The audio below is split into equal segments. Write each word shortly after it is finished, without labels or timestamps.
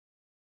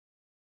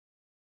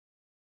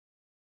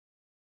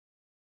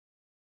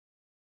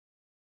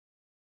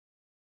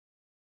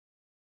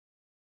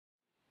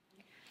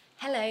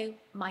Hello,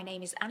 my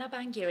name is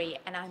Bangiri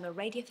and I'm a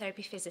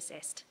radiotherapy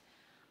physicist.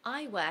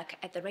 I work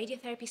at the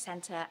Radiotherapy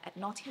Centre at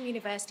Nottingham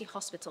University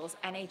Hospital's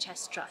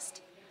NHS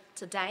Trust.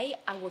 Today,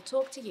 I will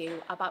talk to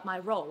you about my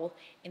role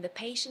in the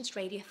patient's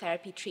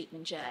radiotherapy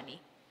treatment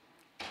journey.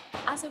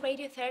 As a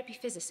radiotherapy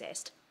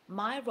physicist,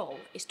 my role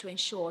is to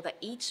ensure that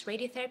each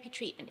radiotherapy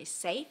treatment is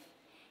safe,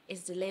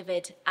 is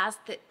delivered as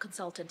the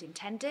consultant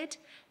intended,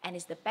 and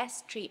is the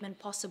best treatment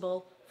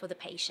possible for the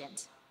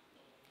patient.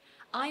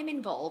 I am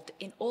involved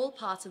in all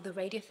parts of the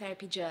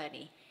radiotherapy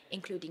journey,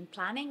 including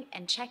planning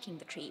and checking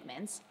the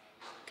treatments,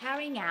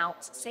 carrying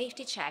out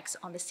safety checks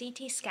on the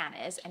CT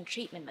scanners and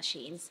treatment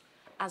machines,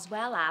 as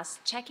well as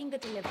checking the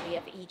delivery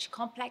of each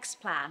complex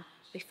plan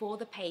before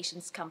the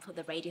patients come for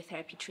the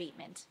radiotherapy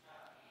treatment.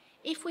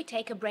 If we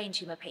take a brain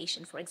tumour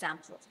patient, for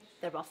example,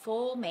 there are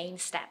 4 main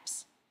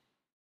steps.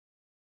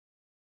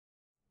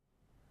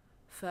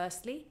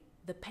 Firstly,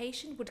 the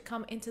patient would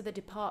come into the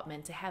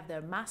department to have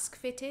their mask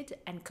fitted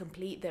and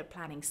complete their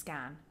planning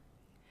scan.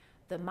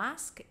 The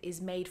mask is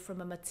made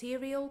from a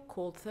material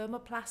called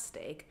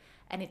thermoplastic,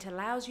 and it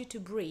allows you to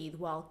breathe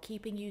while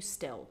keeping you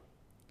still.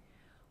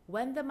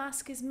 When the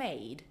mask is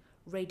made,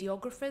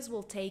 radiographers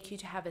will take you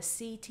to have a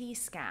CT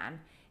scan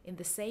in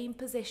the same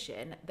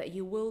position that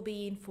you will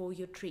be in for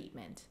your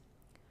treatment.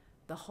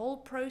 The whole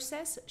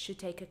process should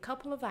take a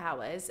couple of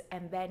hours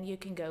and then you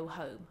can go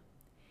home.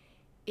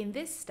 In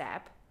this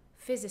step,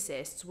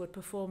 physicists would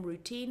perform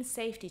routine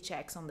safety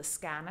checks on the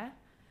scanner,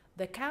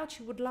 the couch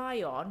you would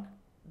lie on,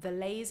 the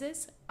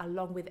lasers,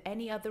 along with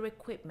any other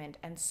equipment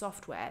and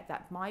software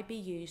that might be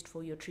used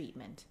for your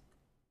treatment.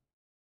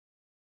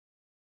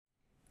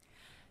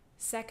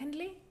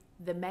 Secondly,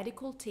 the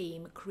medical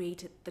team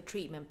created the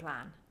treatment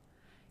plan.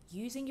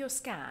 Using your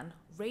scan,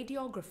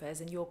 radiographers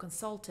and your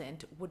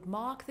consultant would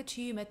mark the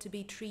tumour to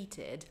be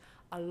treated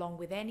along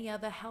with any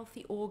other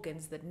healthy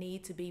organs that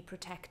need to be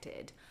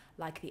protected,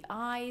 like the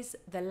eyes,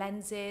 the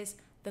lenses,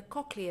 the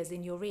cochleas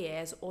in your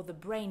ears, or the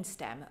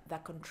brainstem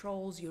that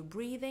controls your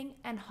breathing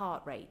and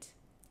heart rate.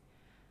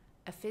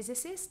 A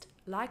physicist,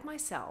 like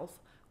myself,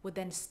 would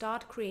then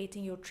start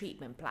creating your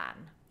treatment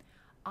plan.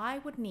 I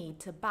would need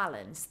to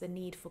balance the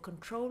need for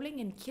controlling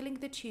and killing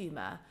the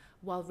tumour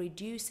while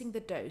reducing the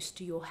dose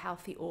to your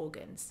healthy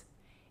organs.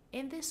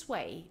 In this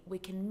way, we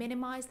can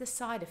minimize the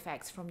side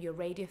effects from your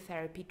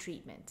radiotherapy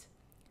treatment.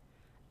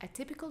 A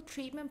typical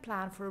treatment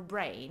plan for a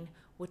brain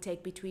would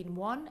take between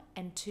 1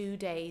 and 2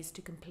 days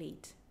to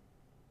complete.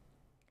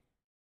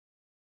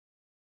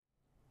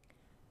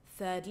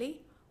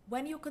 Thirdly,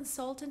 when your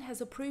consultant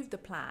has approved the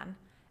plan,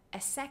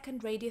 a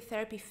second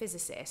radiotherapy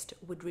physicist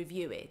would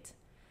review it.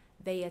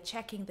 They are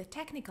checking the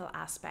technical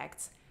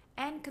aspects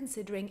and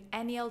considering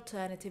any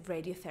alternative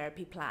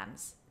radiotherapy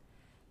plans.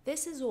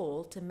 This is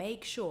all to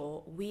make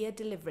sure we are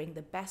delivering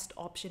the best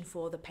option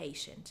for the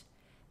patient.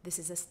 This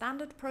is a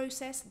standard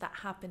process that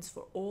happens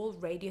for all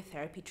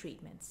radiotherapy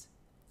treatments.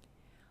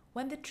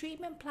 When the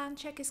treatment plan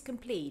check is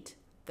complete,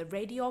 the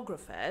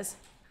radiographers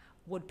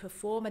would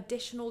perform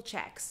additional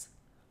checks.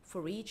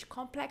 For each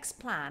complex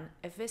plan,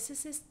 a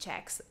physicist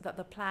checks that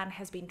the plan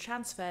has been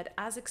transferred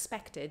as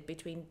expected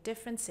between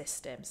different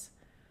systems.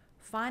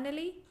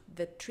 Finally,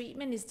 the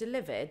treatment is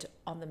delivered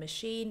on the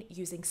machine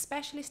using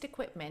specialist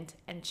equipment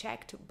and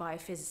checked by a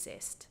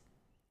physicist.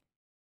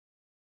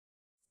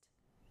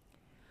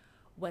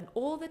 When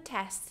all the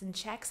tests and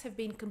checks have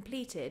been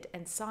completed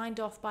and signed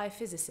off by a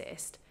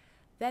physicist,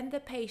 then the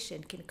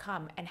patient can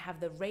come and have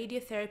the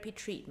radiotherapy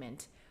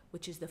treatment,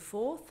 which is the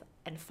 4th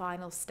and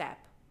final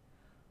step.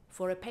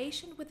 For a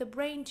patient with a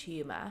brain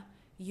tumour,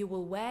 you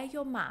will wear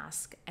your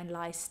mask and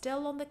lie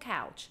still on the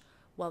couch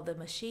while the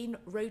machine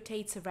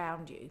rotates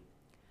around you.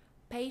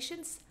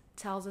 Patients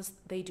tell us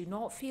they do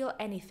not feel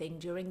anything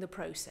during the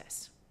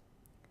process.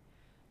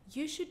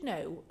 You should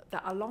know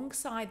that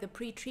alongside the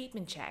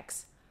pre-treatment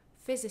checks,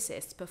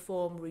 physicists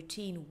perform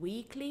routine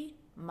weekly,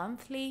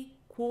 monthly,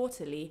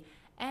 quarterly,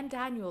 and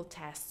annual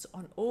tests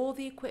on all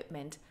the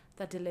equipment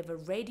that deliver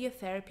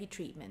radiotherapy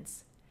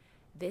treatments.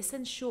 This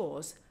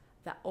ensures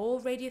that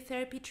all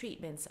radiotherapy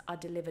treatments are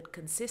delivered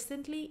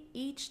consistently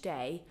each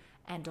day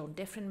and on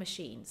different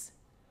machines.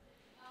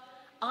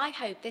 I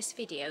hope this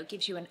video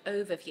gives you an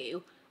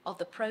overview of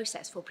the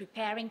process for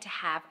preparing to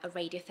have a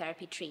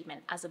radiotherapy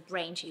treatment as a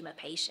brain tumour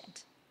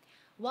patient.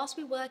 Whilst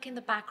we work in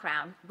the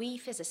background, we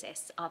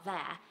physicists are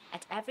there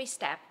at every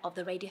step of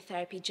the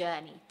radiotherapy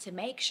journey to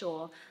make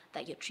sure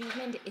that your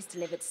treatment is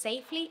delivered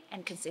safely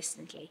and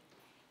consistently.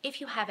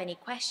 If you have any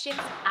questions,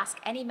 ask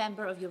any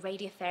member of your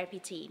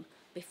radiotherapy team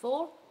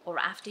before or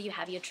after you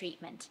have your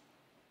treatment.